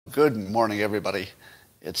Good morning, everybody.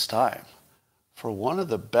 It's time for one of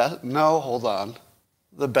the best, no, hold on,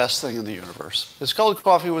 the best thing in the universe. It's called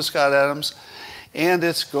Coffee with Scott Adams, and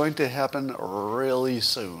it's going to happen really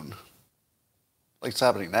soon. Like it's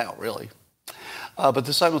happening now, really. But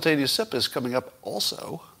the simultaneous sip is coming up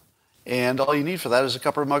also, and all you need for that is a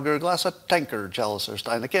cup or mug or a glass, a tankard, chalice or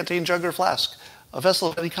stein, a canteen, jug or flask, a vessel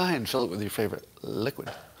of any kind. Fill it with your favorite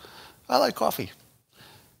liquid. I like coffee.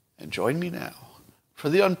 And join me now for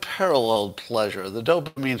the unparalleled pleasure, the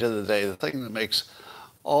dopamine of the day, the thing that makes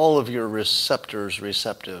all of your receptors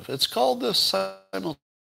receptive. It's called the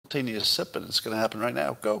simultaneous sip, and it's going to happen right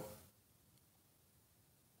now. Go.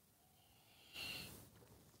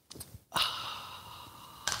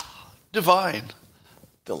 Divine.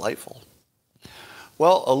 Delightful.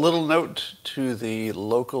 Well, a little note to the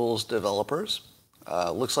locals developers.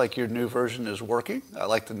 Looks like your new version is working. I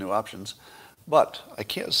like the new options, but I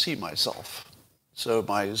can't see myself. So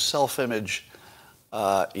my self-image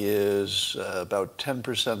is about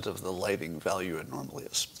 10% of the lighting value it normally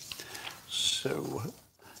is. So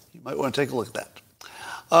you might want to take a look at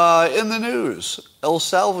that. In the news, El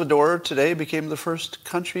Salvador today became the first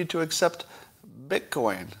country to accept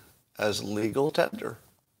Bitcoin as legal tender.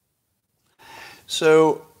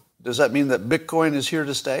 So does that mean that Bitcoin is here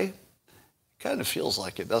to stay? It kind of feels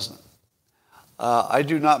like it, doesn't it? I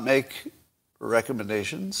do not make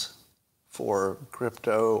recommendations for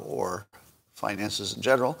crypto or finances in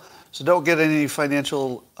general, so don't get any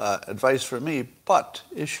financial advice from me, but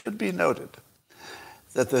it should be noted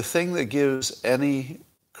that the thing that gives any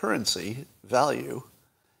currency value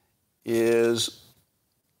is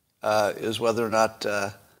whether or not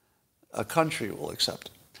a country will accept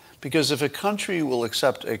it. Because if a country will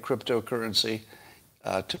accept a cryptocurrency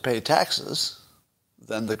to pay taxes,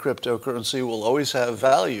 then the cryptocurrency will always have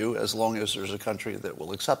value as long as there's a country that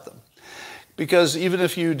will accept them. Because even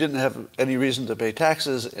if you didn't have any reason to pay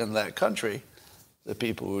taxes in that country, the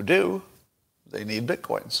people who do, they need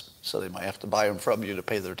bitcoins. So they might have to buy them from you to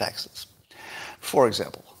pay their taxes. For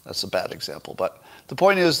example, that's a bad example. But the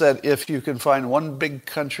point is that if you can find one big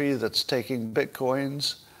country that's taking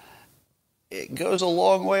bitcoins, it goes a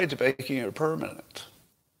long way to making it permanent.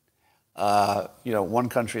 One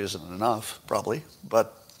country isn't enough, probably,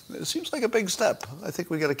 but it seems like a big step. I think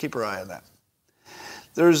we got to keep our eye on that.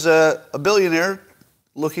 There's a billionaire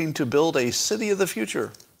looking to build a city of the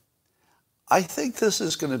future. I think this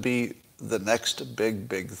is going to be the next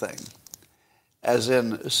big thing. As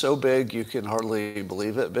in, so big you can hardly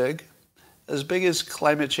believe it big. As big as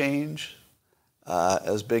climate change,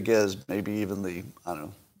 as big as maybe even the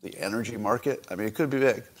energy market. I mean, it could be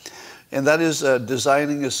big. And that is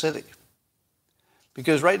designing a city.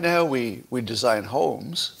 Because right now we design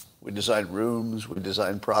homes, we design rooms, we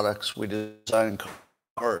design products, we design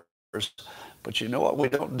cars. But you know what we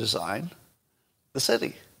don't design? The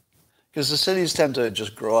city. Because the cities tend to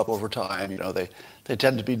just grow up over time. They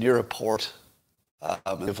tend to be near a port,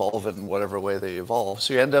 evolve in whatever way they evolve.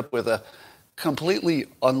 So you end up with a completely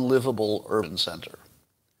unlivable urban center.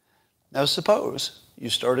 Now suppose you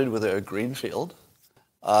started with a green field,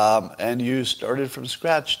 and you started from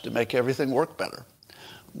scratch to make everything work better.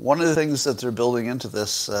 One of the things that they're building into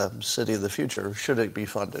this city of the future, should it be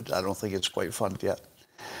funded, I don't think it's quite funded yet,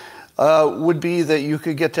 would be that you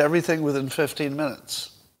could get to everything within 15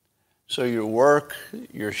 minutes. So your work,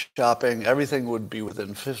 your shopping, everything would be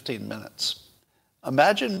within 15 minutes.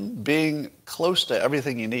 Imagine being close to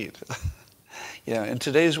everything you need. In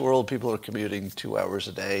today's world, people are commuting 2 hours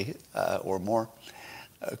a day or more.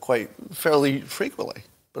 Quite fairly frequently.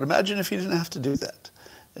 But imagine if you didn't have to do that.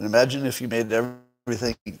 And imagine if you made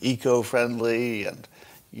everything eco-friendly and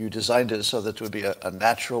you designed it so that it would be a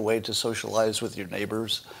natural way to socialize with your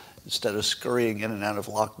neighbors instead of scurrying in and out of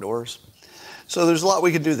locked doors. So there's a lot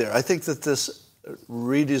we can do there. I think that this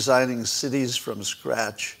redesigning cities from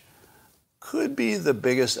scratch could be the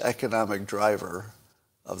biggest economic driver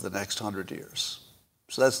of the next 100 years.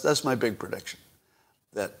 So that's my big prediction,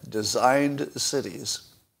 that designed cities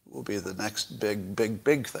will be the next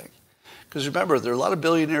big thing. Because remember, there are a lot of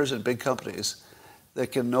billionaires and big companies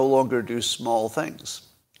that can no longer do small things.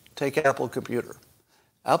 Take Apple Computer.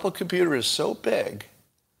 Apple Computer is so big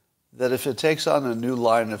that if it takes on a new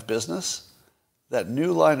line of business, that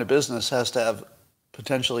new line of business has to have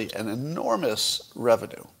potentially an enormous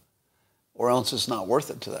revenue, or else it's not worth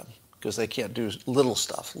it to them, because they can't do little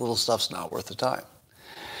stuff. Little stuff's not worth the time.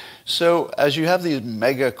 So as you have these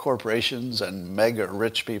mega corporations and mega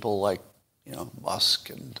rich people like Musk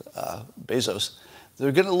and Bezos,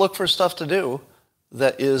 they're going to look for stuff to do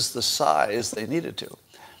that is the size they need it to.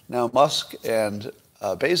 Now Musk and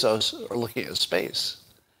Bezos are looking at space,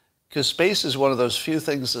 because space is one of those few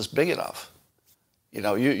things that's big enough.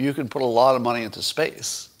 You can put a lot of money into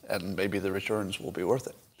space, and maybe the returns will be worth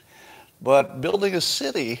it. But building a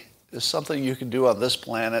city is something you can do on this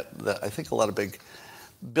planet that I think a lot of big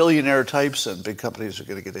billionaire types and big companies are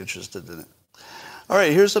going to get interested in it. All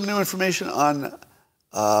right, here's some new information on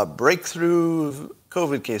breakthrough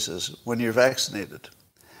COVID cases when you're vaccinated.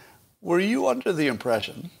 Were you under the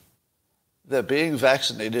impression that being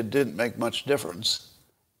vaccinated didn't make much difference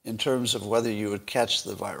in terms of whether you would catch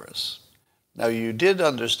the virus? Now, you did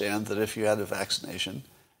understand that if you had a vaccination,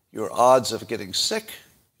 your odds of getting sick,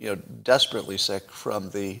 desperately sick from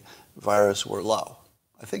the virus were low.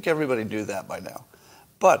 I think everybody knew that by now.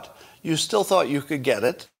 But you still thought you could get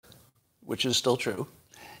it, which is still true,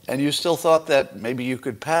 and you still thought that maybe you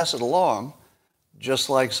could pass it along just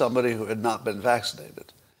like somebody who had not been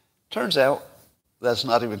vaccinated. Turns out that's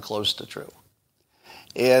not even close to true.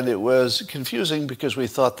 And it was confusing because we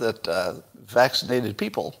thought that vaccinated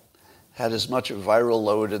people had as much viral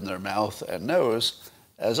load in their mouth and nose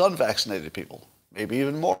as unvaccinated people, maybe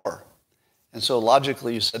even more. And so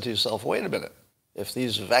logically you said to yourself, wait a minute, if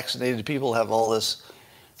these vaccinated people have all this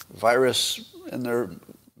virus in their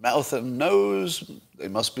mouth and nose, they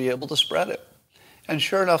must be able to spread it. And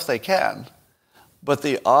sure enough, they can. But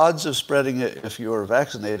the odds of spreading it if you're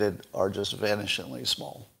vaccinated are just vanishingly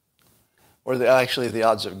small. Or actually the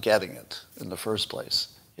odds of getting it in the first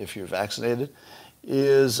place, if you're vaccinated,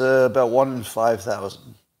 is about 1 in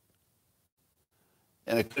 5,000.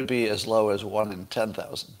 And it could be as low as 1 in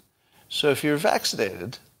 10,000. So if you're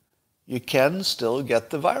vaccinated, you can still get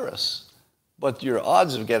the virus. But your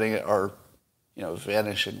odds of getting it are,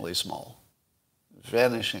 vanishingly small.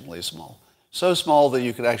 Vanishingly small. So small that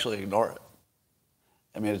you could actually ignore it.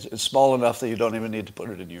 I mean, it's small enough that you don't even need to put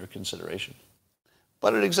it in your consideration.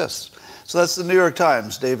 But it exists. So that's the New York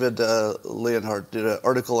Times. David Leonhardt did an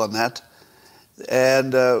article on that.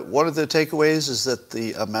 And one of the takeaways is that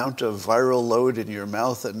the amount of viral load in your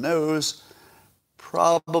mouth and nose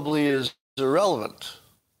probably is irrelevant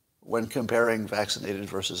when comparing vaccinated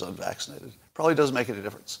versus unvaccinated. Probably doesn't make any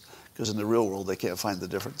difference, because in the real world they can't find the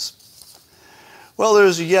difference. Well,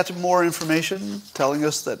 there's yet more information telling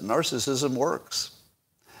us that narcissism works.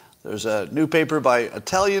 There's a new paper by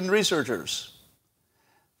Italian researchers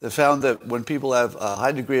that found that when people have a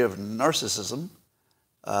high degree of narcissism,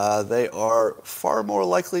 they are far more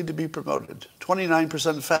likely to be promoted,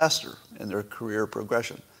 29% faster in their career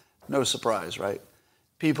progression. No surprise, right?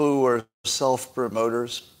 People who are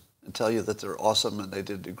self-promoters and tell you that they're awesome and they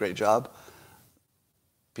did a great job,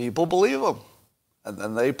 people believe them, and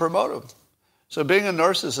then they promote them. So being a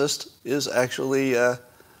narcissist is actually,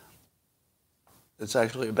 it's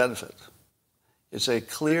actually a benefit. It's a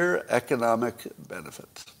clear economic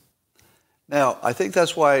benefit. Now, I think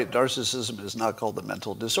that's why narcissism is not called a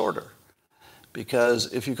mental disorder.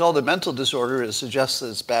 Because if you call it a mental disorder, it suggests that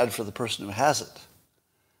it's bad for the person who has it.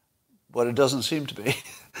 But it doesn't seem to be.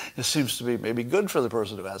 It seems to be maybe good for the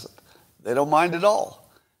person who has it. They don't mind at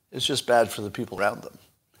all. It's just bad for the people around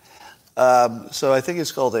them. So I think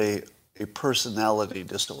it's called a personality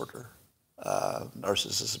disorder,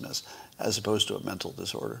 narcissism is, as opposed to a mental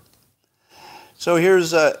disorder. So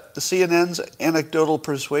here's CNN's anecdotal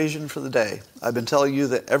persuasion for the day. I've been telling you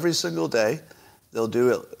that every single day they'll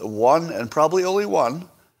do one, and probably only one,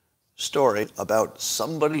 story about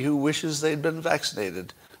somebody who wishes they'd been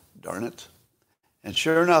vaccinated. Darn it. And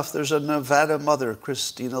sure enough, there's a Nevada mother,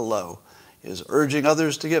 Christina Lowe, is urging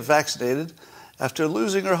others to get vaccinated after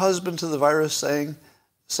losing her husband to the virus, saying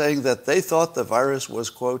that they thought the virus was,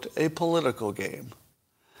 quote, a political game.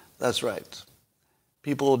 That's right.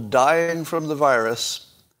 People dying from the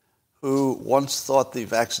virus who once thought the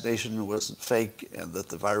vaccination was fake and that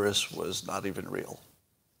the virus was not even real.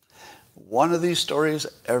 One of these stories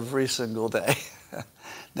every single day.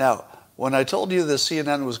 Now, when I told you that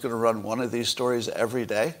CNN was going to run one of these stories every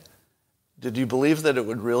day, did you believe that it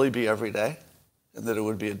would really be every day and that it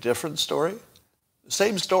would be a different story?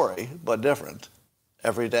 Same story, but different.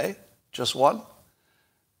 Every day? Just one?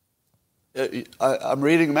 I'm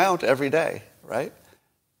reading them out every day, right?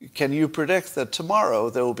 Can you predict that tomorrow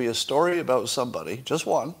there will be a story about somebody, just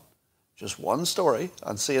one story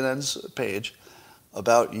on CNN's page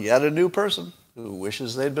about yet a new person who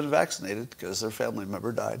wishes they'd been vaccinated because their family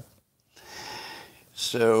member died?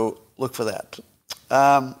 So look for that.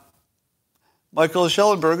 Michael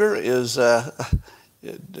Schellenberger is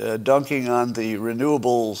dunking on the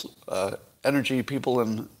renewables energy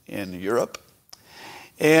people in Europe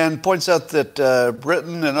and points out that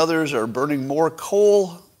Britain and others are burning more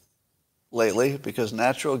coal lately because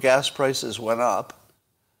natural gas prices went up.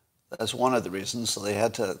 That's one of the reasons. So they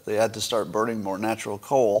had to start burning more natural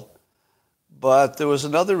coal. But there was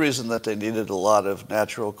another reason that they needed a lot of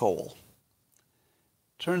natural coal.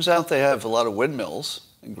 Turns out they have a lot of windmills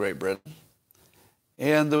in Great Britain,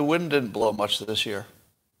 and the wind didn't blow much this year.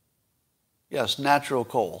 Yes, natural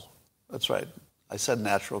coal. That's right. I said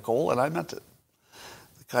natural coal, and I meant it.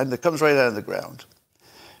 The kind that comes right out of the ground.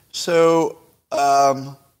 So,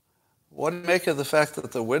 what do you make of the fact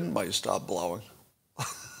that the wind might stop blowing?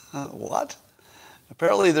 What?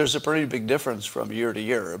 Apparently there's a pretty big difference from year to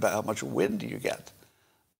year about how much wind you get.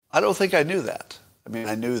 I don't think I knew that. I mean,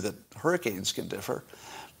 I knew that hurricanes can differ.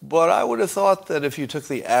 But I would have thought that if you took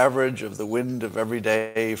the average of the wind of every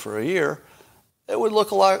day for a year, it would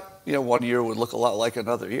look a lot, one year would look a lot like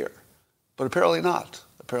another year. But apparently not.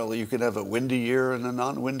 Apparently you can have a windy year and a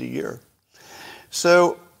non-windy year.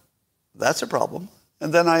 So that's a problem.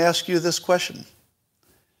 And then I ask you this question.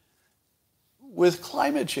 With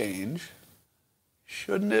climate change,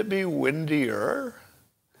 shouldn't it be windier?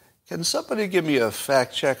 Can somebody give me a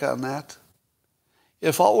fact check on that?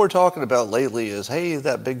 If all we're talking about lately is, hey,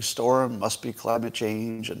 that big storm must be climate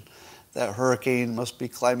change, and that hurricane must be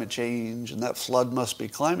climate change, and that flood must be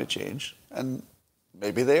climate change, and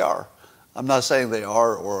maybe they are. I'm not saying they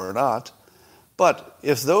are or are not. But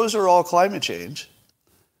if those are all climate change,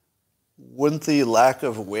 wouldn't the lack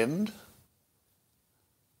of wind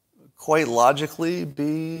quite logically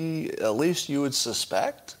be, at least you would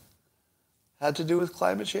suspect, had to do with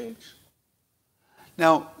climate change?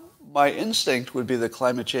 Now, my instinct would be that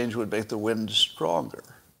climate change would make the wind stronger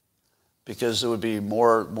because there would be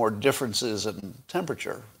more differences in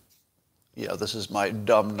temperature. This is my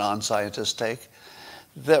dumb non-scientist take.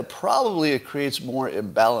 That probably it creates more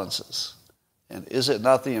imbalances. And is it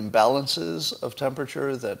not the imbalances of temperature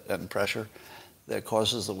and pressure that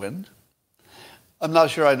causes the wind? I'm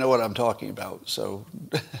not sure I know what I'm talking about, so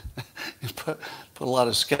put a lot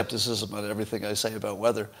of skepticism on everything I say about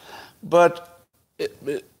weather. But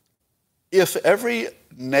if every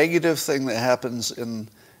negative thing that happens in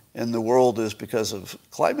the world is because of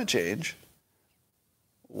climate change,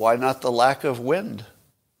 why not the lack of wind?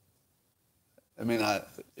 I mean,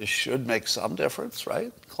 it should make some difference,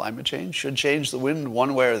 right? Climate change should change the wind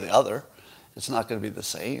one way or the other. It's not going to be the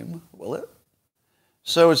same, will it?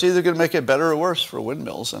 So it's either going to make it better or worse for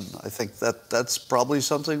windmills, and I think that's probably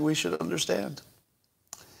something we should understand.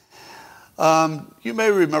 You may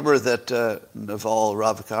remember that Naval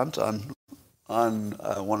Ravikant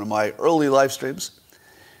on one of my early live streams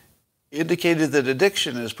indicated that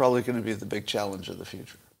addiction is probably going to be the big challenge of the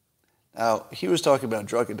future. Now, he was talking about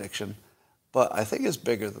drug addiction, but I think it's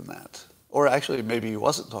bigger than that. Or actually, maybe he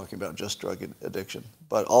wasn't talking about just drug addiction,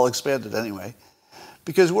 but I'll expand it anyway.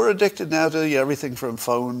 Because we're addicted now to everything from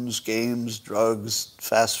phones, games, drugs,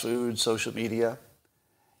 fast food, social media.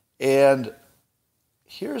 And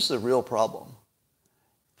here's the real problem,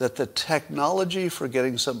 that the technology for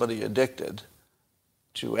getting somebody addicted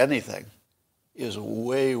to anything is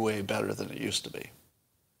way, way better than it used to be.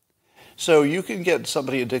 So you can get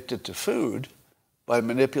somebody addicted to food by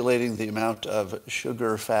manipulating the amount of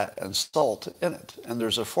sugar, fat, and salt in it. And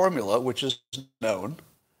there's a formula which is known,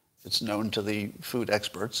 it's known to the food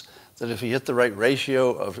experts, that if you hit the right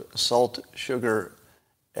ratio of salt, sugar,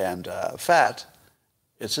 and fat,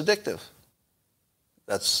 it's addictive.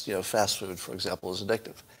 That's, fast food, for example, is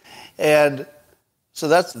addictive. And so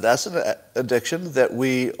that's an addiction that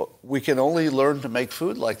we can only learn to make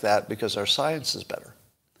food like that because our science is better.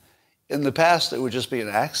 In the past, it would just be an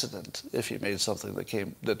accident if you made something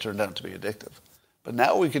that turned out to be addictive. But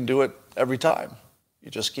now we can do it every time.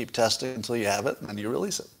 You just keep testing until you have it, and then you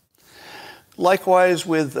release it. Likewise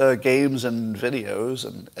with games and videos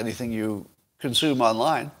and anything you consume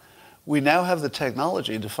online, we now have the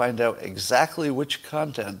technology to find out exactly which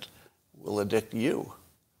content will addict you.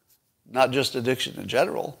 Not just addiction in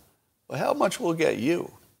general, but how much will get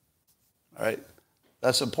you. All right?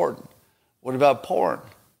 That's important. What about porn?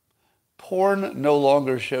 Porn no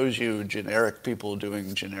longer shows you generic people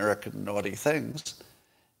doing generic naughty things.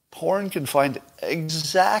 Porn can find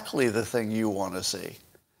exactly the thing you want to see.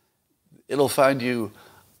 It'll find you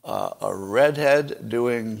a redhead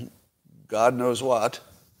doing God knows what,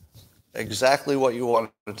 exactly what you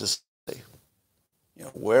wanted to see.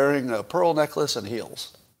 Wearing a pearl necklace and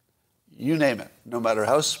heels. You name it. No matter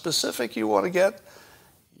how specific you want to get,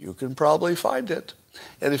 you can probably find it.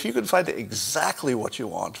 And if you can find exactly what you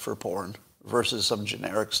want for porn versus some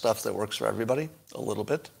generic stuff that works for everybody a little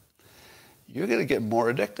bit, you're going to get more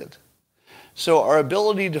addicted. So our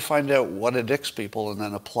ability to find out what addicts people and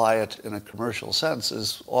then apply it in a commercial sense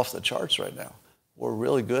is off the charts right now. We're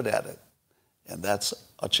really good at it, and that's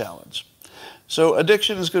a challenge. So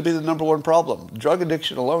addiction is going to be the number one problem. Drug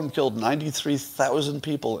addiction alone killed 93,000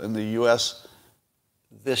 people in the U.S.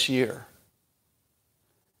 this year.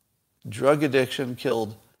 Drug addiction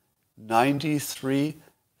killed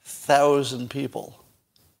 93,000 people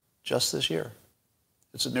just this year.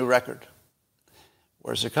 It's a new record.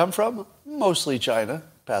 Where does it come from? Mostly China,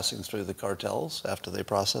 passing through the cartels after they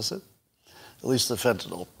process it, at least the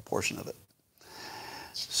fentanyl portion of it.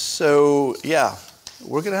 So, yeah,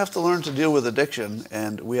 we're going to have to learn to deal with addiction,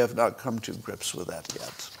 and we have not come to grips with that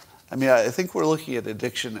yet. I mean, I think we're looking at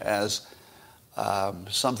addiction as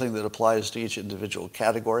something that applies to each individual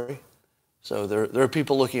category. So there are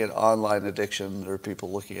people looking at online addiction, there are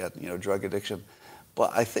people looking at, drug addiction.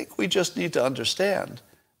 But I think we just need to understand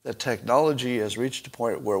that technology has reached a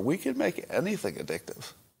point where we can make anything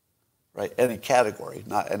addictive, right? Any category,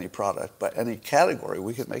 not any product, but any category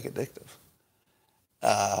we can make addictive.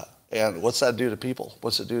 And what's that do to people?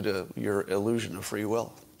 What's it do to your illusion of free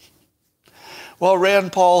will? Well,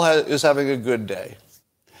 Rand Paul is having a good day.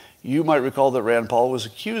 You might recall that Rand Paul was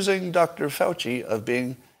accusing Dr. Fauci of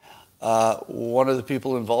being one of the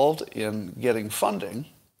people involved in getting funding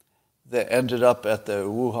that ended up at the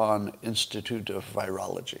Wuhan Institute of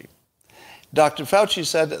Virology. Dr. Fauci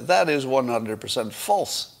said that is 100%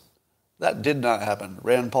 false. That did not happen.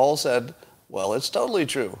 Rand Paul said, well, it's totally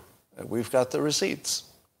true, and we've got the receipts.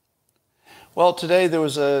 Well, today there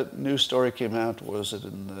was a news story came out. Was it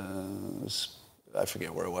in I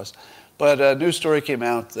forget where it was. But a news story came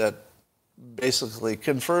out that basically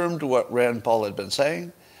confirmed what Rand Paul had been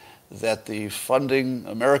saying, that the funding,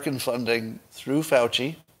 American funding through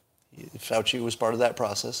Fauci was part of that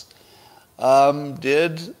process,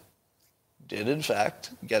 did in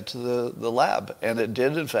fact get to the lab. And it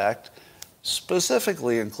did in fact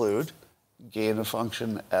specifically include gain of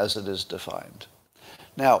function as it is defined.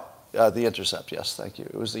 Now, The Intercept, yes, thank you.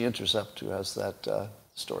 It was The Intercept who has that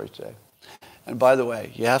story today. And by the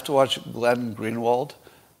way, you have to watch Glenn Greenwald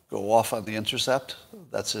go off on The Intercept.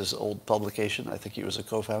 That's his old publication. I think he was a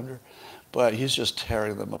co-founder. But he's just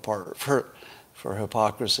tearing them apart for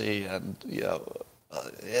hypocrisy, and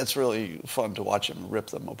it's really fun to watch him rip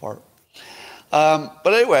them apart. But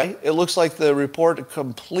anyway, it looks like the report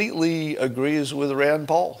completely agrees with Rand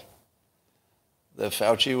Paul, that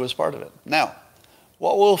Fauci was part of it. Now,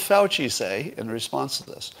 what will Fauci say in response to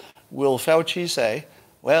this? Will Fauci say,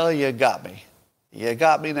 well, you got me. You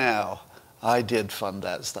got me now. I did fund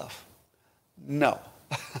that stuff. No,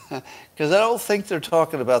 because I don't think they're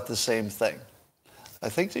talking about the same thing. I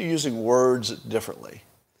think they're using words differently.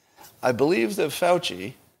 I believe that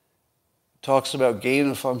Fauci talks about gain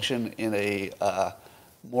of function in a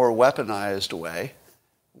more weaponized way,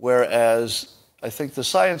 whereas I think the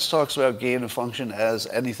science talks about gain of function as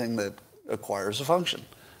anything that acquires a function.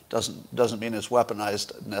 Doesn't mean it's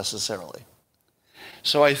weaponized necessarily.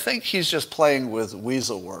 So I think he's just playing with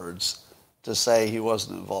weasel words to say he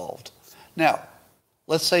wasn't involved. Now,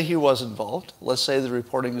 let's say he was involved. Let's say the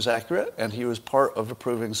reporting is accurate and he was part of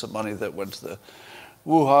approving some money that went to the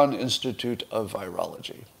Wuhan Institute of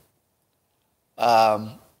Virology.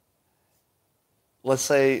 Let's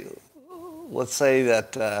say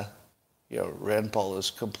that Rand Paul is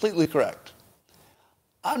completely correct.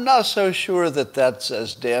 I'm not so sure that that's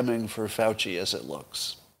as damning for Fauci as it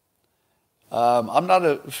looks. I'm not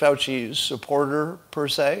a Fauci supporter per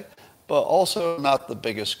se, but also not the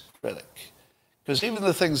biggest critic. Because even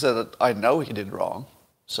the things that I know he did wrong,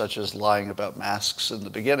 such as lying about masks in the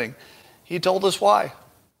beginning, he told us why.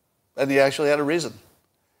 And he actually had a reason.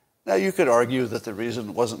 Now, you could argue that the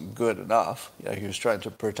reason wasn't good enough. He was trying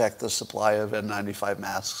to protect the supply of N95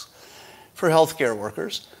 masks for healthcare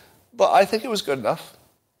workers. But I think it was good enough.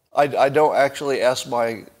 I don't actually ask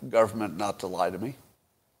my government not to lie to me.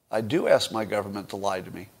 I do ask my government to lie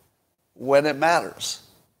to me when it matters,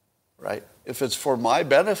 right? If it's for my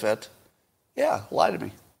benefit, yeah, lie to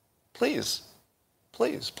me. Please,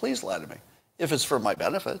 please, please lie to me. If it's for my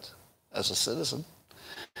benefit as a citizen.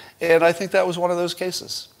 And I think that was one of those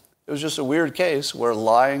cases. It was just a weird case where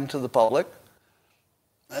lying to the public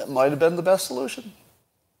might have been the best solution.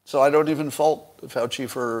 So I don't even fault Fauci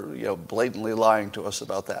for blatantly lying to us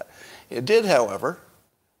about that. It did, however,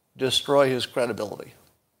 destroy his credibility.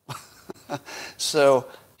 So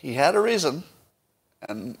he had a reason,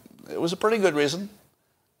 and it was a pretty good reason,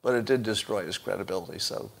 but it did destroy his credibility,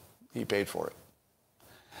 so he paid for it.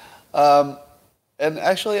 And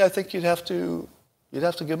actually, I think you'd have to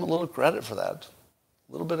give him a little credit for that.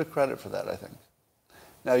 A little bit of credit for that, I think.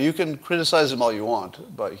 Now, you can criticize him all you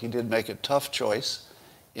want, but he did make a tough choice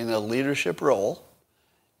in a leadership role.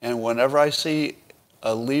 And whenever I see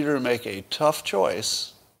a leader make a tough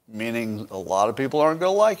choice, meaning a lot of people aren't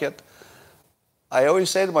going to like it, I always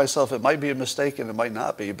say to myself, it might be a mistake and it might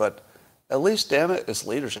not be, but at least, damn it, it's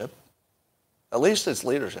leadership. At least it's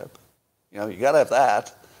leadership. You know, you got to have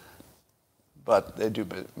that. But they do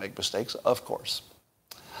make mistakes, of course.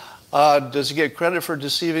 Does he get credit for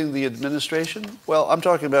deceiving the administration? Well, I'm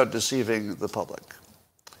talking about deceiving the public.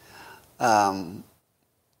 All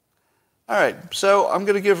right, so I'm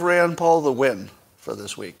going to give Rand Paul the win for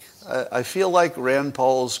this week. I feel like Rand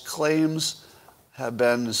Paul's claims have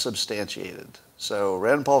been substantiated. So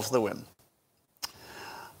Rand Paul for the win.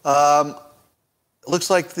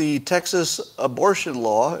 Looks like the Texas abortion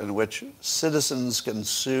law, in which citizens can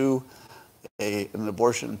sue an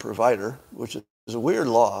abortion provider, which is a weird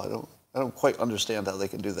law. I don't quite understand how they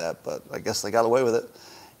can do that, but I guess they got away with it.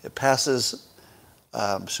 It passes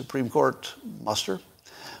Supreme Court muster.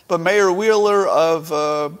 But Mayor Wheeler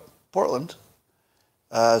of Portland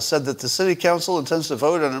said that the city council intends to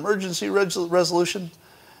vote on an emergency resolution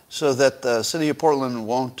so that the city of Portland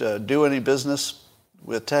won't do any business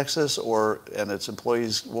with Texas and its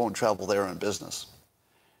employees won't travel there on business.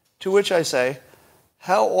 To which I say,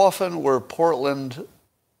 how often were Portland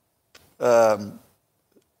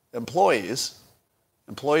employees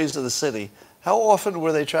of the city, how often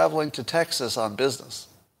were they traveling to Texas on business?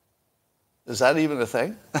 Is that even a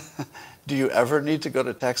thing? Do you ever need to go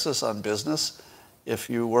to Texas on business if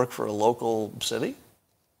you work for a local city?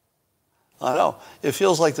 I don't know. It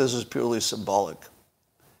feels like this is purely symbolic.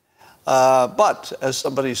 But, as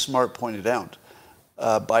somebody smart pointed out,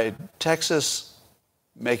 by Texas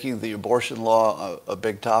making the abortion law a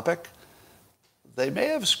big topic, they may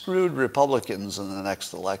have screwed Republicans in the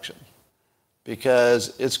next election,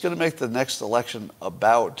 because it's going to make the next election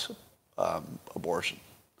about abortion.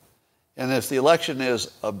 And if the election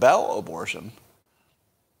is about abortion,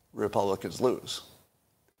 Republicans lose.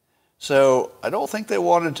 So I don't think they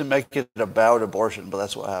wanted to make it about abortion, but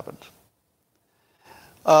that's what happened.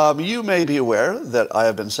 You may be aware that I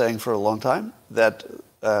have been saying for a long time that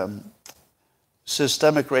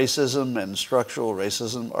systemic racism and structural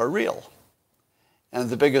racism are real. And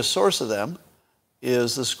the biggest source of them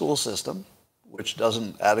is the school system, which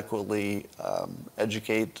doesn't adequately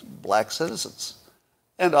educate black citizens,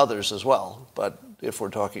 and others as well. But if we're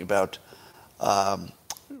talking about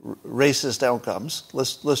racist outcomes,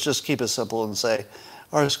 let's just keep it simple and say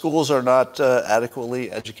our schools are not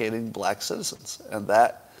adequately educating black citizens. And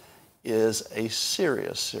that is a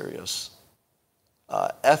serious, serious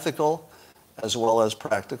ethical as well as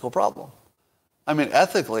practical problem. I mean,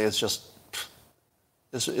 ethically, it's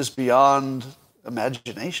beyond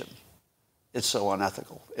imagination. It's so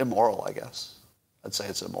unethical. Immoral, I guess. I'd say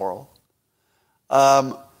it's immoral.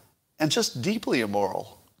 And just deeply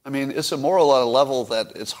immoral. I mean, it's immoral on a level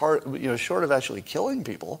that it's hard, short of actually killing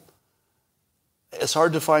people, it's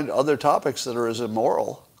hard to find other topics that are as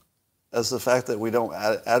immoral as the fact that we don't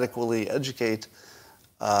adequately educate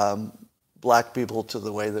black people to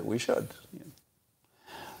the way that we should.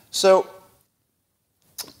 So,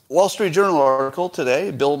 Wall Street Journal article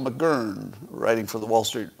today, Bill McGurn, writing for the Wall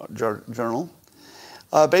Street Journal,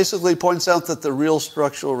 basically points out that the real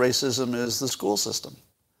structural racism is the school system.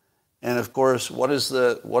 And of course, what is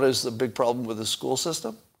the big problem with the school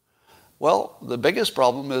system? Well, the biggest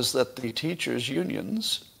problem is that the teachers'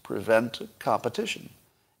 unions prevent competition.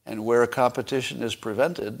 And where competition is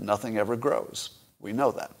prevented, nothing ever grows. We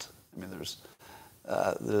know that. I mean,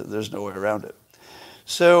 there's no way around it.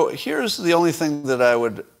 So here's the only thing that I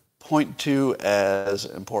would point to as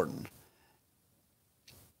important.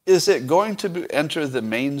 Is it going to enter the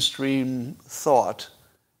mainstream thought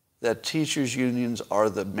that teachers' unions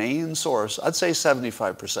are the main source? I'd say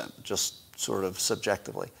 75%, just sort of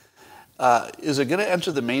subjectively. Is it going to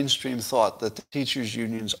enter the mainstream thought that the teachers'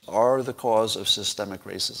 unions are the cause of systemic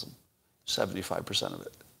racism? 75% of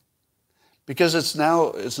it. Because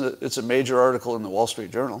it's a major article in the Wall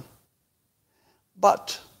Street Journal.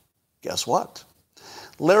 But guess what?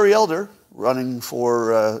 Larry Elder, running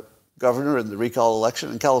for governor in the recall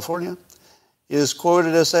election in California, is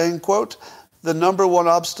quoted as saying, quote, "The number one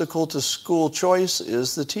obstacle to school choice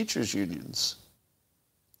is the teachers' unions."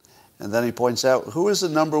 And then he points out, who is the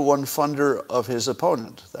number one funder of his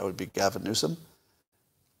opponent? That would be Gavin Newsom.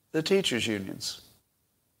 The teachers' unions.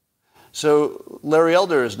 So Larry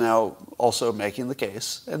Elder is now also making the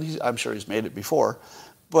case, and I'm sure he's made it before,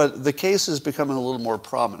 but the case is becoming a little more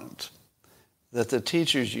prominent, that the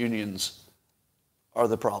teachers' unions are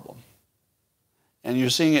the problem. And you're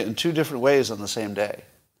seeing it in two different ways on the same day.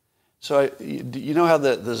 So you know how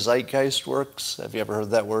the zeitgeist works? Have you ever heard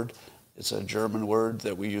that word? It's a German word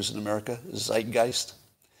that we use in America, zeitgeist.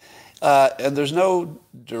 And there's no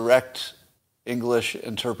direct English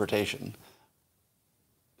interpretation.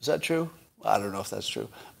 Is that true? I don't know if that's true,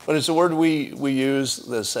 but it's a word we use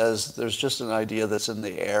that says there's just an idea that's in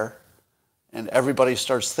the air, and everybody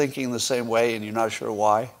starts thinking the same way, and you're not sure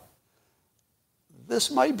why. This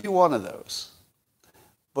might be one of those,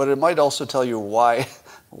 but it might also tell you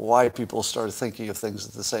why people start thinking of things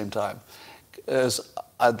at the same time. As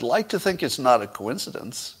I'd like to think it's not a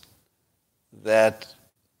coincidence that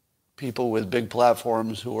people with big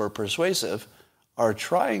platforms who are persuasive are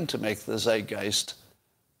trying to make the zeitgeist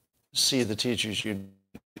see the teachers'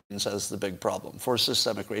 unions as the big problem for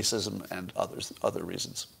systemic racism and other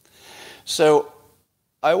reasons. So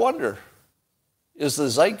I wonder, is the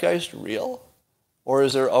zeitgeist real? Or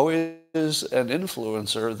is there always an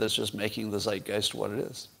influencer that's just making the zeitgeist what it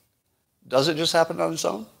is? Does it just happen on its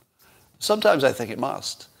own? Sometimes I think it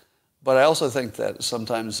must. But I also think that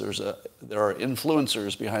sometimes there are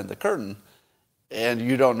influencers behind the curtain, and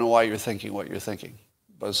you don't know why you're thinking what you're thinking,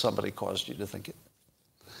 but somebody caused you to think it.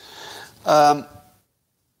 Why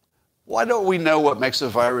don't we know what makes a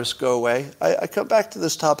virus go away? I come back to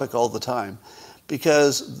this topic all the time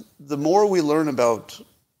because the more we learn about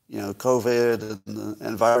COVID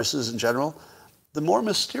and viruses in general, the more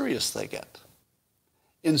mysterious they get.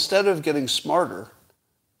 Instead of getting smarter,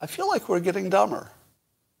 I feel like we're getting dumber.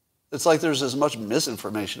 It's like there's as much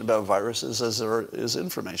misinformation about viruses as there is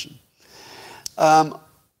information. But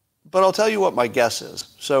I'll tell you what my guess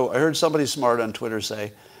is. So I heard somebody smart on Twitter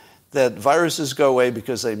say that viruses go away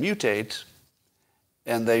because they mutate,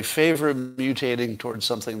 and they favor mutating towards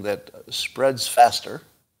something that spreads faster,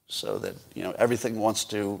 so that everything wants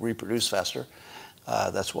to reproduce faster.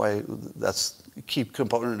 That's a key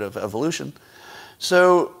component of evolution.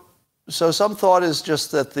 So some thought is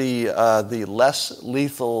just that the less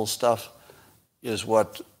lethal stuff is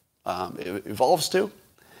what it evolves to,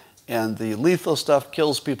 and the lethal stuff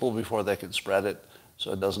kills people before they can spread it,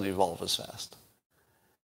 so it doesn't evolve as fast.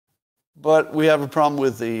 But we have a problem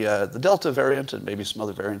with the Delta variant and maybe some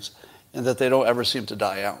other variants, in that they don't ever seem to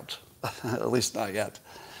die out, at least not yet.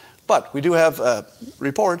 But we do have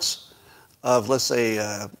reports of, let's say,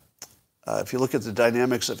 if you look at the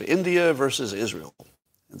dynamics of India versus Israel.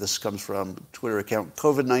 And this comes from Twitter account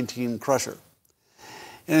COVID-19 Crusher.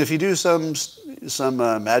 And if you do some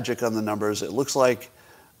magic on the numbers, it looks like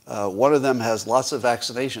one of them has lots of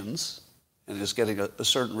vaccinations and is getting a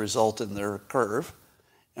certain result in their curve.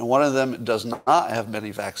 And one of them does not have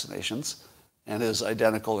many vaccinations and is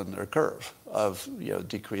identical in their curve of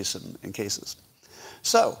decrease in cases.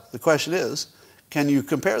 So the question is, can you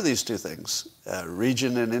compare these two things,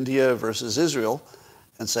 region in India versus Israel,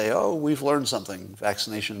 and say, oh, we've learned something,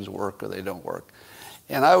 vaccinations work or they don't work?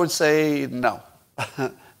 And I would say no.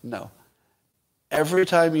 No. Every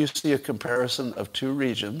time you see a comparison of two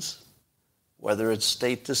regions, whether it's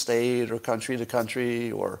state to state or country to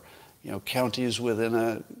country or counties within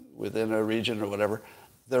a region or whatever,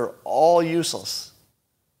 they're all useless.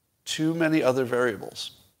 Too many other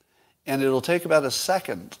variables. And it'll take about a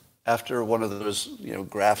second after one of those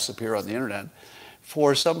graphs appear on the internet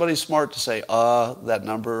for somebody smart to say, that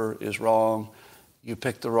number is wrong, you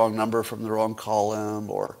picked the wrong number from the wrong column,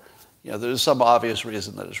 or there's some obvious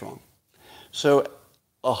reason that it's wrong. So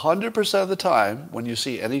 100% of the time when you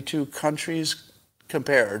see any two countries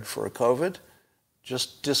compared for COVID,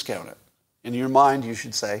 just discount it. In your mind, you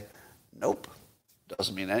should say, nope,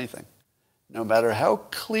 doesn't mean anything. No matter how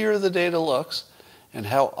clear the data looks and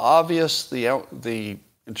how obvious the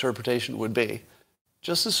interpretation would be,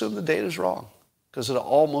 just assume the data is wrong, because it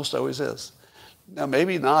almost always is. Now,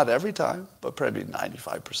 maybe not every time, but probably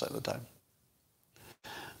 95% of the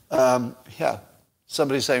time.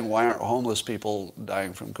 Somebody's saying, why aren't homeless people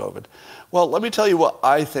dying from COVID? Well, let me tell you what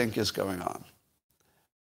I think is going on.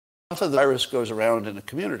 If the virus goes around in a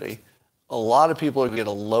community, a lot of people are going to get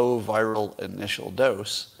a low viral initial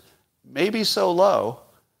dose, maybe so low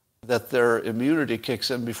that their immunity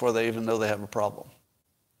kicks in before they even know they have a problem.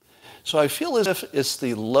 So I feel as if it's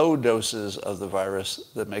the low doses of the virus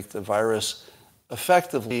that make the virus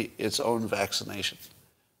effectively its own vaccination.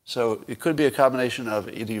 So it could be a combination of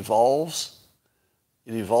it evolves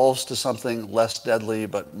to something less deadly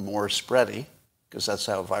but more spready, because that's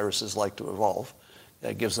how viruses like to evolve.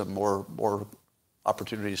 That gives them more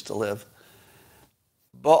opportunities to live.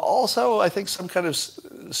 But also, I think some kind of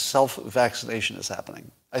self-vaccination is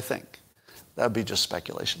happening. I think. That would be just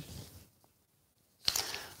speculation.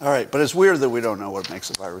 All right, but it's weird that we don't know what makes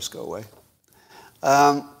a virus go away.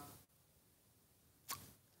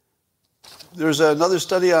 There's another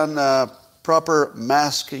study on proper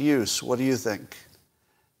mask use. What do you think?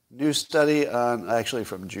 New study actually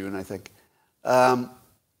from June, I think. And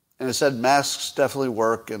it said masks definitely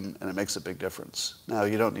work and it makes a big difference. Now,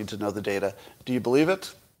 you don't need to know the data. Do you believe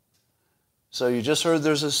it? So you just heard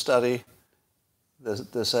there's a study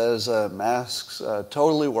that says masks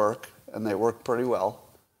totally work, and they work pretty well.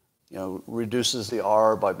 Reduces the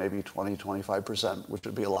R by maybe 20, 25%, which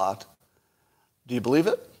would be a lot. Do you believe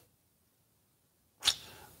it?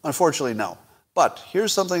 Unfortunately, no. But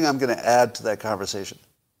here's something I'm going to add to that conversation.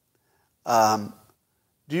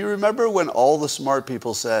 Do you remember when all the smart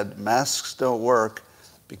people said masks don't work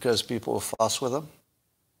because people fuss with them?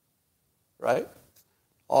 Right?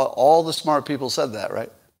 All the smart people said that, right?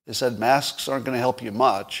 They said masks aren't going to help you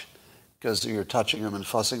much because you're touching them and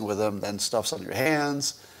fussing with them, then stuff's on your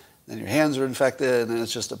hands, then your hands are infected, and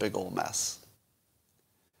it's just a big old mess.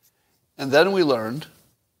 And then we learned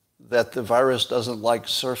that the virus doesn't like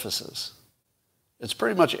surfaces. It's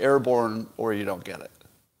pretty much airborne or you don't get it,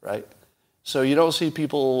 right? So you don't see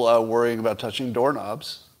people worrying about touching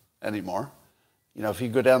doorknobs anymore. If you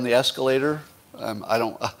go down the escalator,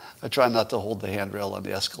 I try not to hold the handrail on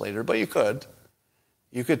the escalator, but you could.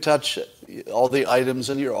 You could touch all the items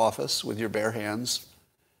in your office with your bare hands,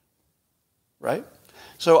 right?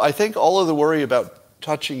 So I think all of the worry about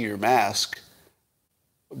touching your mask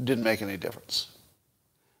didn't make any difference.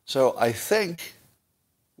 So I think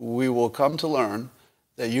we will come to learn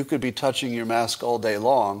that you could be touching your mask all day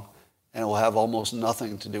long and it will have almost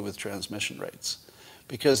nothing to do with transmission rates.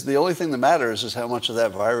 Because the only thing that matters is how much of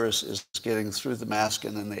that virus is getting through the mask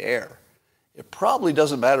and in the air. It probably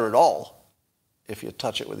doesn't matter at all if you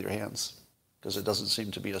touch it with your hands, because it doesn't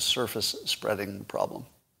seem to be a surface spreading problem.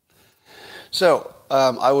 So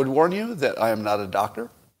I would warn you that I am not a doctor,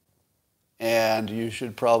 and you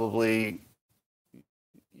should probably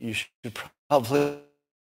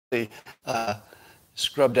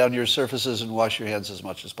scrub down your surfaces and wash your hands as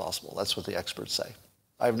much as possible. That's what the experts say.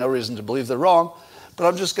 I have no reason to believe they're wrong, but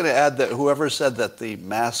I'm just going to add that whoever said that the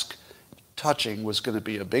mask touching was going to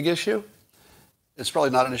be a big issue, it's probably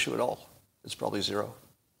not an issue at all. It's probably zero.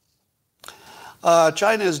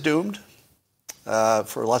 China is doomed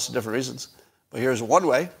for lots of different reasons, but here's one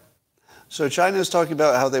way. So China is talking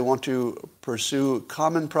about how they want to pursue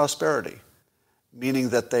common prosperity, meaning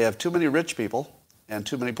that they have too many rich people and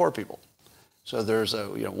too many poor people. So there's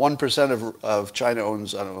 1% of China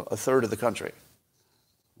owns, a third of the country.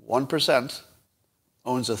 1%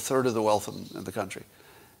 owns a third of the wealth in the country.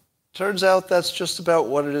 Turns out that's just about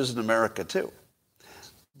what it is in America too.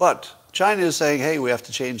 But China is saying, hey, we have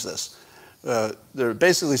to change this. They're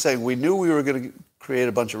basically saying we knew we were going to create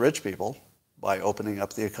a bunch of rich people by opening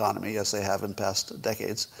up the economy as they have in past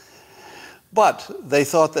decades. But they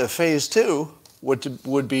thought that phase two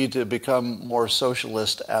would be to become more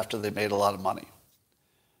socialist after they made a lot of money.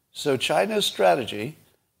 So China's strategy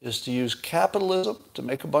is to use capitalism to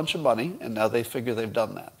make a bunch of money, and now they figure they've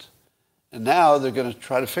done that. And now they're going to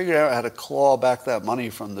try to figure out how to claw back that money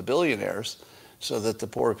from the billionaires so that the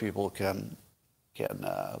poor people can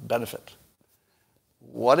benefit.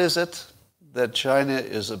 What is it that China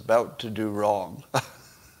is about to do wrong?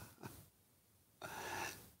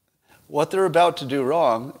 What they're about to do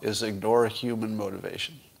wrong is ignore human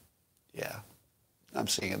motivation. Yeah, I'm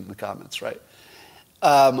seeing it in the comments, right?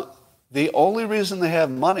 The only reason they have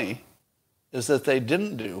money is that they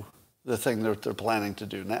didn't do the thing that they're planning to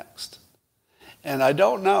do next. And I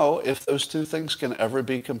don't know if those two things can ever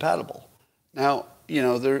be compatible. Now,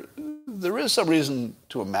 there is some reason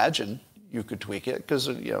to imagine you could tweak it because,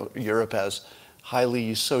 Europe has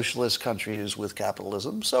highly socialist countries with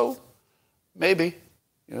capitalism. So maybe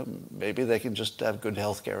they can just have good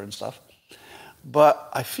health care and stuff. But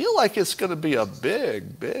I feel like it's going to be a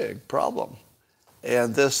big, big problem.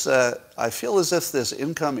 And this, I feel as if this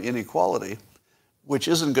income inequality, which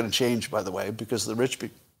isn't going to change, by the way, because the rich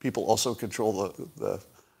people also control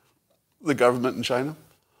the government in China,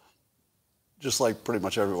 just like pretty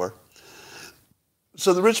much everywhere.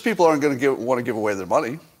 So the rich people aren't going to want to give away their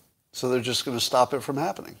money, so they're just going to stop it from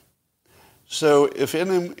happening. So if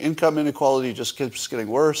income inequality just keeps getting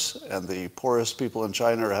worse and the poorest people in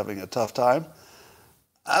China are having a tough time,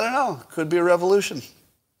 I don't know, could be a revolution.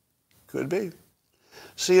 Could be.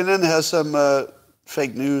 CNN has some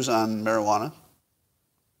fake news on marijuana,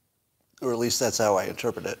 or at least that's how I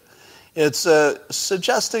interpret it. It's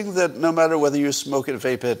suggesting that no matter whether you smoke it,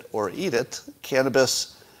 vape it, or eat it,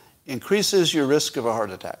 cannabis increases your risk of a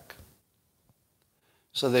heart attack.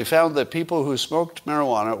 So they found that people who smoked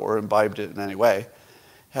marijuana or imbibed it in any way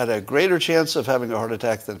had a greater chance of having a heart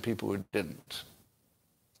attack than people who didn't.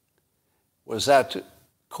 Was that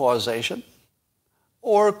causation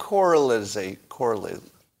or correlation?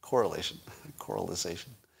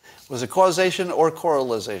 Was it causation or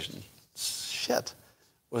correlation? Shit.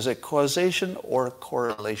 Was it causation or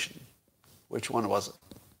correlation? Which one was it?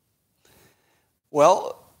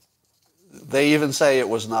 Well, They even say it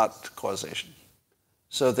was not causation.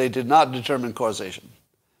 So they did not determine causation.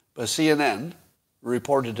 But CNN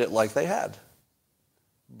reported it like they had.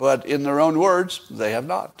 But in their own words, they have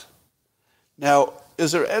not. Now,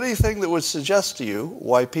 is there anything that would suggest to you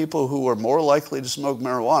why people who are more likely to smoke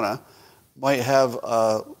marijuana might have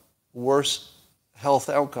worse health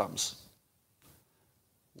outcomes?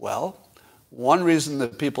 Well, one reason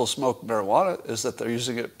that people smoke marijuana is that they're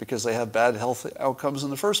using it because they have bad health outcomes in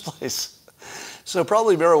the first place. So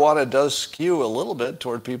probably marijuana does skew a little bit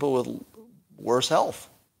toward people with worse health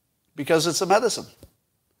because it's a medicine.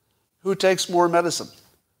 Who takes more medicine?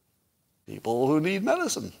 People who need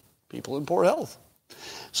medicine, people in poor health.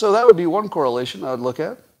 So that would be one correlation I would look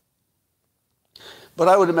at. But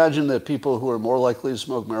I would imagine that people who are more likely to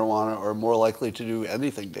smoke marijuana are more likely to do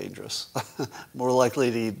anything dangerous, more likely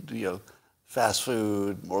to eat, fast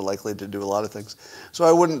food, more likely to do a lot of things. So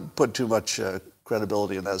I wouldn't put too much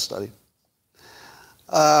credibility in that study.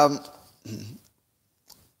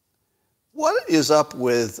 What is up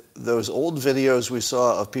with those old videos we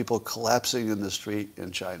saw of people collapsing in the street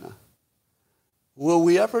in China? Will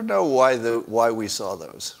we ever know why we saw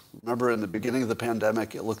those? Remember in the beginning of the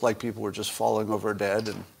pandemic, it looked like people were just falling over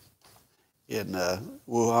dead in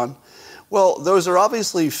Wuhan? Well, those are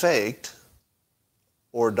obviously faked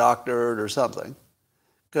or doctored or something,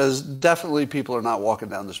 because definitely people are not walking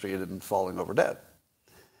down the street and falling over dead.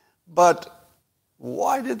 But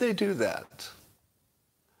why did they do that?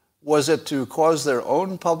 Was it to cause their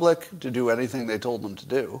own public to do anything they told them to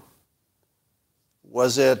do?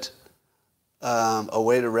 Was it a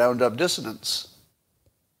way to round up dissidents?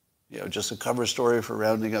 Just a cover story for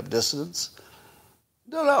rounding up dissidents?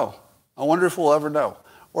 Don't know. I wonder if we'll ever know.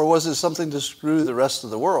 Or was it something to screw the rest of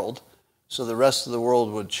the world so the rest of the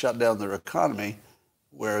world would shut down their economy,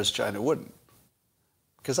 whereas China wouldn't?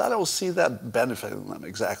 Because I don't see that benefiting them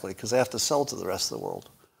exactly, because they have to sell to the rest of the world.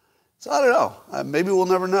 So I don't know. Maybe we'll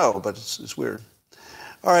never know, but it's weird.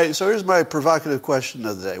 All right, so here's my provocative question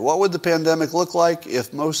of the day. What would the pandemic look like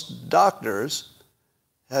if most doctors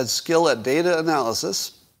had skill at data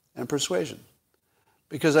analysis and persuasion?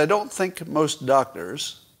 Because I don't think most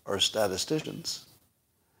doctors are statisticians.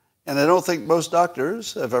 And I don't think most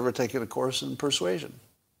doctors have ever taken a course in persuasion.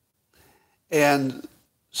 And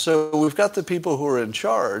so we've got the people who are in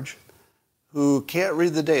charge who can't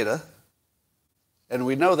read the data, and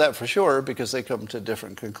we know that for sure because they come to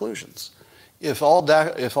different conclusions. If all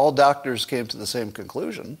doctors came to the same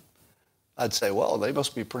conclusion, I'd say, well, they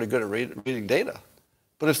must be pretty good at reading data.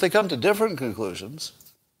 But if they come to different conclusions,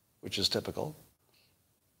 which is typical,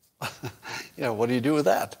 what do you do with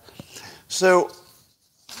that? So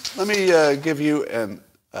let me give you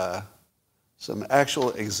some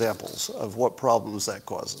actual examples of what problems that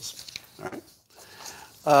causes. All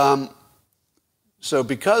right. So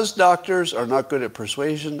because doctors are not good at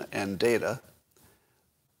persuasion and data,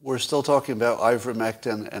 we're still talking about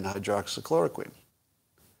ivermectin and hydroxychloroquine.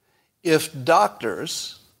 If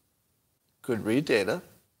doctors could read data,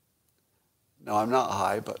 no, I'm not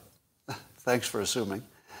high, but thanks for assuming.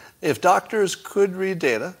 If doctors could read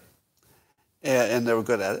data, and they were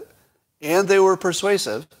good at it, and they were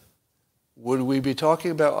persuasive, would we be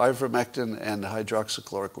talking about ivermectin and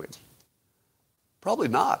hydroxychloroquine? Probably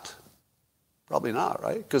not. Probably not,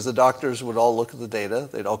 right? Because the doctors would all look at the data.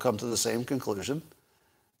 They'd all come to the same conclusion.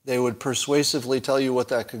 They would persuasively tell you what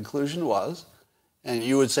that conclusion was, and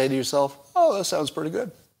you would say to yourself, oh, that sounds pretty good.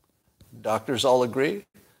 Doctors all agree.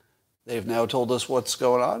 They've now told us what's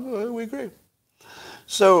going on. We agree.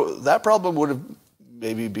 So that problem would have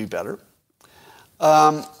maybe be better.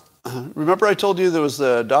 Remember I told you there was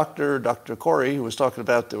the Dr. Corey, who was talking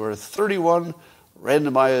about there were 31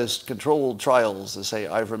 randomized controlled trials that say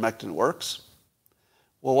ivermectin works?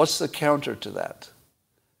 Well, what's the counter to that?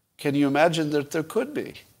 Can you imagine that there could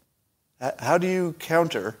be? How do you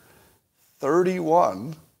counter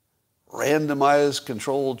 31 randomized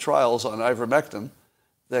controlled trials on ivermectin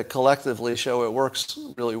that collectively show it works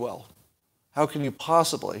really well? How can you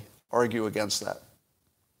possibly argue against that?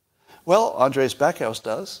 Well, Andres Backhaus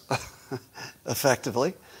does,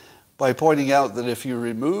 effectively, by pointing out that if you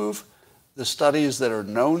remove the studies that are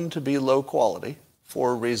known to be low quality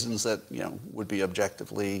for reasons that would be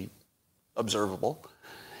objectively observable,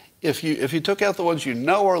 if you took out the ones you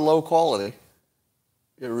know are low quality,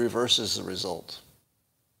 it reverses the result.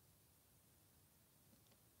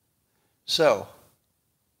 So,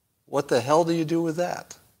 what the hell do you do with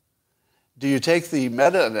that? Do you take the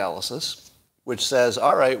meta-analysis, which says,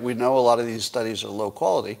 all right, we know a lot of these studies are low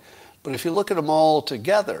quality, but if you look at them all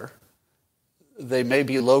together, they may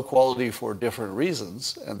be low quality for different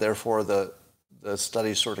reasons, and therefore the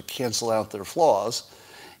studies sort of cancel out their flaws.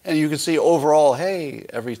 And you can see overall, hey,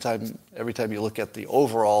 every time you look at the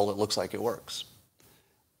overall, it looks like it works.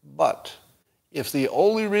 But if the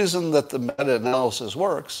only reason that the meta-analysis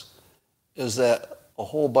works is that a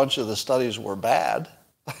whole bunch of the studies were bad,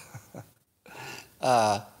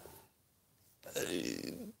 there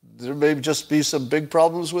may just be some big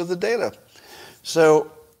problems with the data.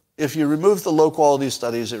 So if you remove the low-quality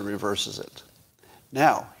studies, it reverses it.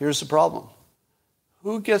 Now, here's the problem.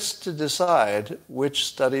 Who gets to decide which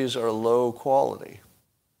studies are low quality?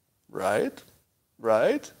 Right?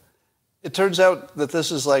 Right? It turns out that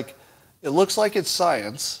this is like, it looks like it's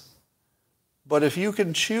science, but if you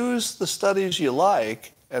can choose the studies you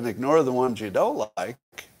like and ignore the ones you don't like,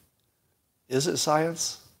 is it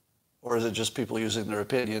science? Or is it just people using their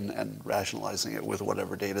opinion and rationalizing it with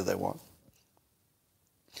whatever data they want?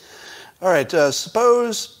 All right,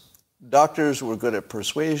 suppose doctors were good at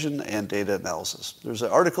persuasion and data analysis. There's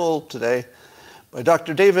an article today by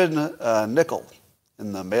Dr. David Nickel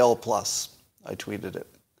in the Mail Plus. I tweeted it.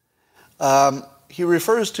 He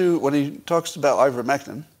refers to, when he talks about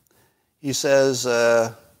ivermectin, he says,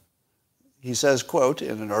 quote,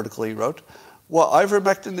 in an article he wrote, "What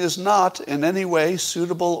ivermectin is not in any way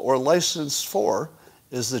suitable or licensed for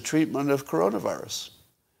is the treatment of coronavirus."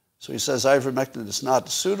 So he says ivermectin is not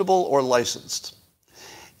suitable or licensed.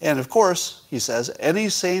 And of course, he says, any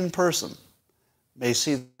sane person may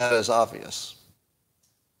see that as obvious.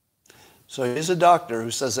 So he's a doctor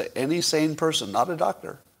who says that any sane person, not a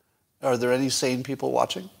doctor. Are there any sane people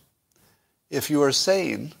watching? If you are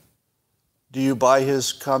sane, do you buy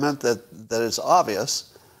his comment that it's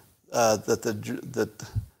obvious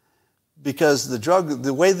because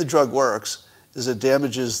the way the drug works is it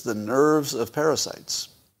damages the nerves of parasites.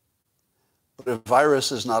 But a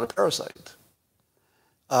virus is not a parasite.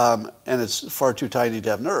 And it's far too tiny to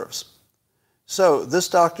have nerves. So this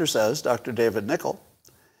doctor says, Dr. David Nickel,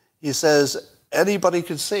 he says anybody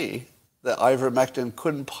could see that ivermectin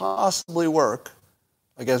couldn't possibly work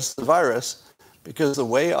against the virus because the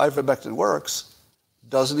way ivermectin works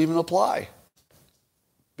doesn't even apply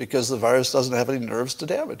because the virus doesn't have any nerves to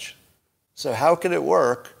damage. So how can it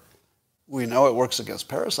work? We know it works against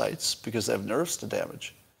parasites because they have nerves to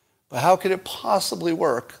damage. But how can it possibly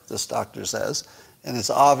work, this doctor says, and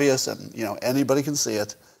it's obvious and anybody can see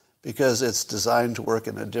it because it's designed to work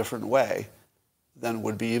in a different way than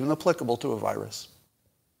would be even applicable to a virus.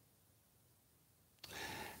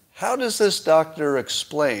 How does this doctor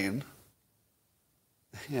explain,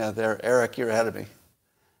 there, Eric, you're ahead of me.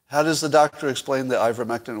 How does the doctor explain that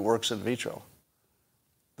ivermectin works in vitro?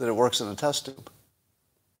 That it works in a test tube?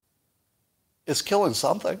 It's killing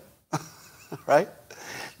something, right?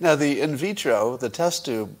 Now the in vitro, the test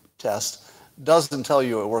tube test, doesn't tell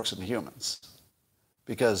you it works in humans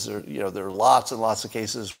because there are lots and lots of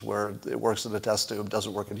cases where it works in a test tube,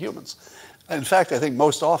 doesn't work in humans. In fact, I think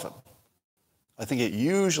most often, I think it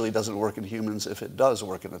usually doesn't work in humans if it does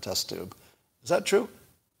work in a test tube. Is that true?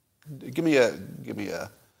 Give me a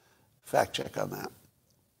fact check on that.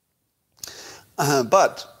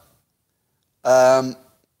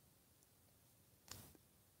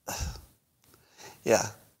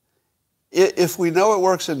 If we know it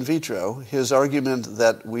works in vitro, his argument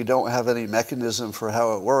that we don't have any mechanism for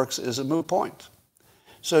how it works is a moot point.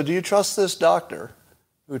 So do you trust this doctor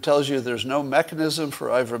who tells you there's no mechanism for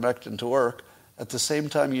ivermectin to work at the same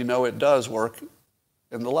time you know it does work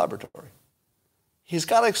in the laboratory? He's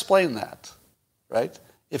got to explain that, right?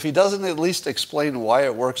 If he doesn't at least explain why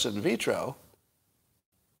it works in vitro,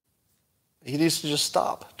 he needs to just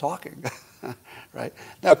stop talking, right?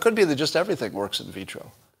 Now, it could be that just everything works in vitro.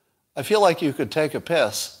 I feel like you could take a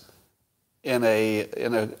piss in a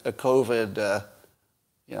COVID, a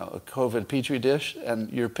COVID petri dish, and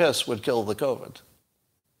your piss would kill the COVID.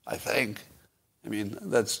 I think. I mean,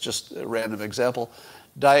 that's just a random example.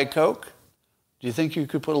 Diet Coke. Do you think you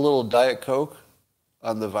could put a little Diet Coke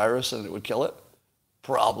on the virus and it would kill it?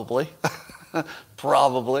 Probably.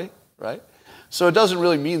 Probably, right? So it doesn't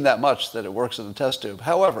really mean that much that it works in a test tube.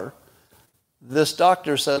 However, this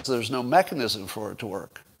doctor says there's no mechanism for it to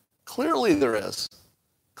work. Clearly there is.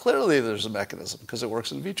 Clearly there's a mechanism because it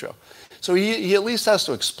works in vitro. So he at least has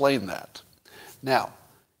to explain that. Now,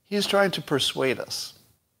 he's trying to persuade us.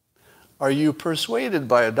 Are you persuaded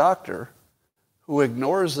by a doctor who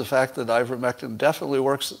ignores the fact that ivermectin definitely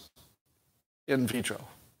works in vitro?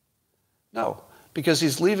 No, because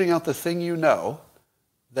he's leaving out the thing you know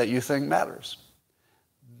that you think matters.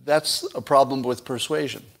 That's a problem with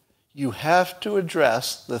persuasion. You have to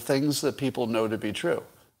address the things that people know to be true,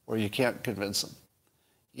 or you can't convince them.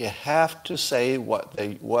 You have to say what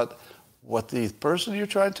the person you're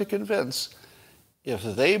trying to convince, if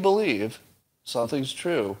they believe something's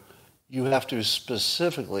true, you have to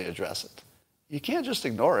specifically address it. You can't just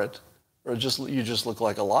ignore it, or you just look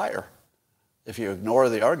like a liar if you ignore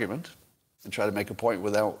the argument and try to make a point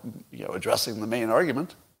without addressing the main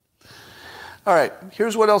argument. All right,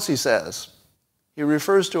 here's what else he says. He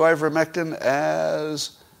refers to ivermectin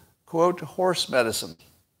as, quote, horse medicine.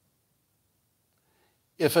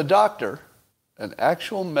 If a doctor, an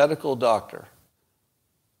actual medical doctor,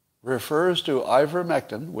 refers to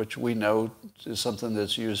ivermectin, which we know is something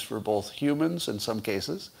that's used for both humans in some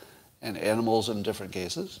cases and animals in different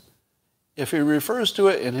cases, if he refers to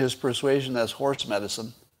it in his persuasion as horse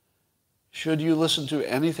medicine, should you listen to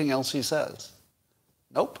anything else he says?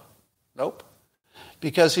 Nope. Nope.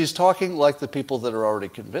 Because he's talking like the people that are already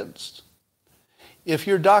convinced. If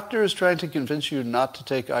your doctor is trying to convince you not to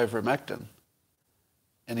take ivermectin,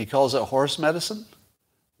 and he calls it horse medicine,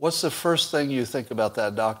 what's the first thing you think about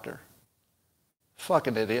that doctor?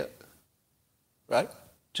 Fucking idiot. Right?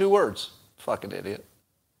 2 words. Fucking idiot.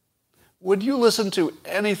 Would you listen to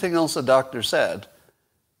anything else a doctor said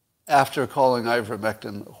after calling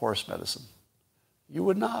ivermectin horse medicine? You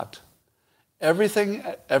would not. Everything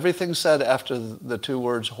said after the 2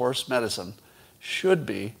 words horse medicine should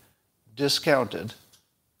be discounted,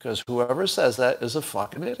 because whoever says that is a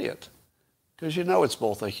fucking idiot. Because it's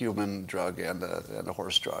both a human drug and a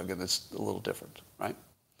horse drug, and it's a little different, right?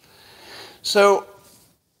 So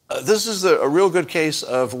this is a real good case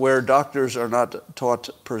of where doctors are not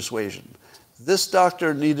taught persuasion. This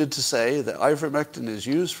doctor needed to say that ivermectin is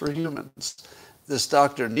used for humans. This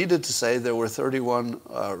doctor needed to say there were 31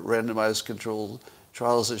 randomized controlled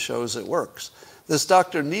trials that shows it works. This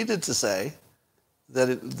doctor needed to say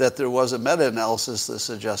that there was a meta-analysis that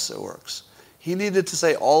suggests it works. He needed to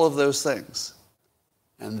say all of those things.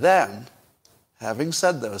 And then, having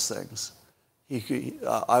said those things,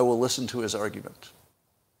 I will listen to his argument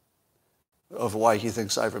of why he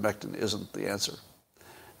thinks ivermectin isn't the answer.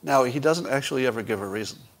 Now, he doesn't actually ever give a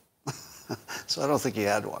reason. So I don't think he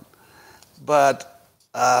had one. But,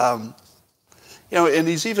 and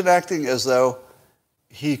he's even acting as though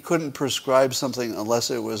he couldn't prescribe something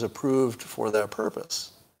unless it was approved for that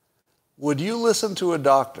purpose. Would you listen to a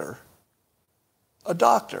doctor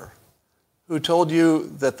who told you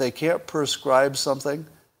that they can't prescribe something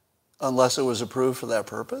unless it was approved for that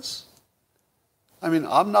purpose? I mean,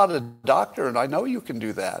 I'm not a doctor, and I know you can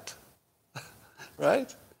do that.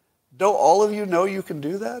 Right? Don't all of you know you can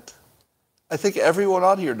do that? I think everyone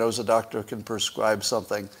on here knows a doctor can prescribe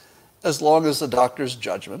something as long as the doctor's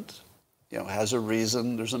judgment, has a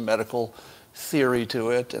reason, there's a medical theory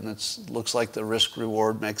to it, and it looks like the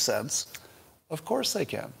risk-reward makes sense. Of course they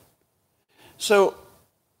can. So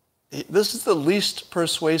this is the least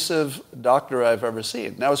persuasive doctor I've ever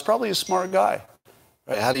seen. Now, it's probably a smart guy.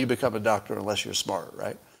 Right? How do you become a doctor unless you're smart,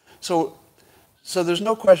 right? So there's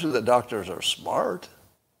no question that doctors are smart.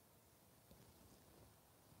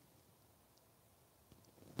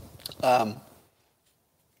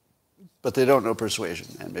 But they don't know persuasion,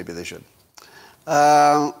 and maybe they should.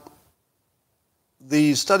 The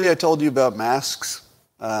study I told you about masks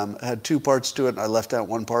had 2 parts to it, and I left out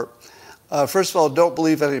one part. First of all, don't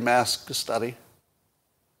believe any mask study,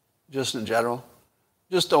 just in general.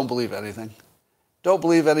 Just don't believe anything. Don't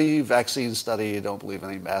believe any vaccine study. Don't believe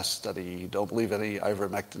any mask study. Don't believe any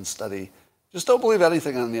ivermectin study. Just don't believe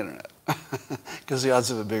anything on the internet, because the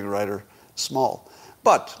odds of it being right are small.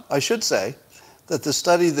 But I should say that the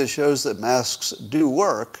study that shows that masks do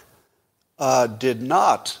work did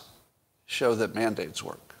not show that mandates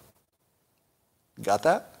work. Got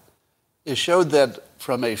that? It showed that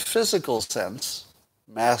from a physical sense,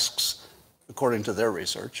 masks, according to their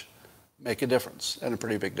research, make a difference, and a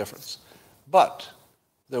pretty big difference. But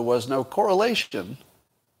there was no correlation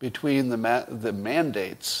between the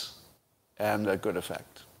mandates and a good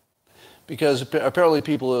effect. Because apparently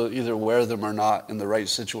people either wear them or not in the right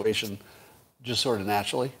situation, just sort of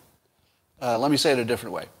naturally. Let me say it a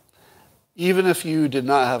different way. Even if you did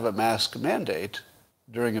not have a mask mandate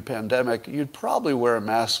during a pandemic, you'd probably wear a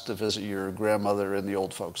mask to visit your grandmother in the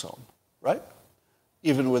old folks' home, right?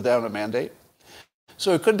 Even without a mandate.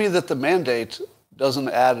 So it could be that the mandate doesn't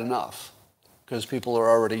add enough, because people are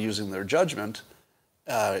already using their judgment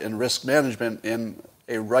in risk management in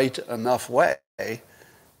a right enough way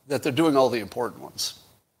that they're doing all the important ones.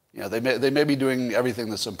 They may be doing everything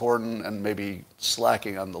that's important and maybe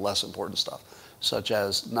slacking on the less important stuff, such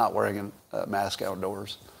as not wearing a mask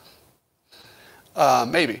outdoors.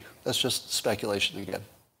 Maybe. That's just speculation again.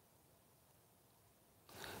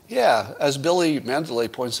 Yeah, as Billy Mandalay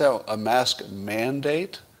points out, a mask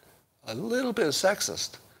mandate, a little bit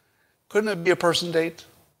sexist. Couldn't it be a person date?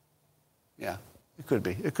 Yeah, it could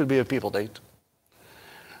be. It could be a people date.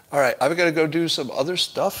 All right, I've got to go do some other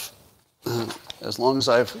stuff as long as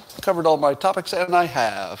I've covered all my topics, and I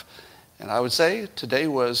have. And I would say today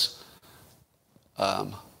was,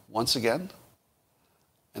 once again,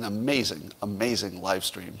 an amazing, amazing live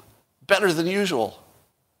stream. Better than usual.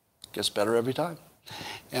 Gets better every time.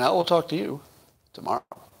 And I will talk to you tomorrow.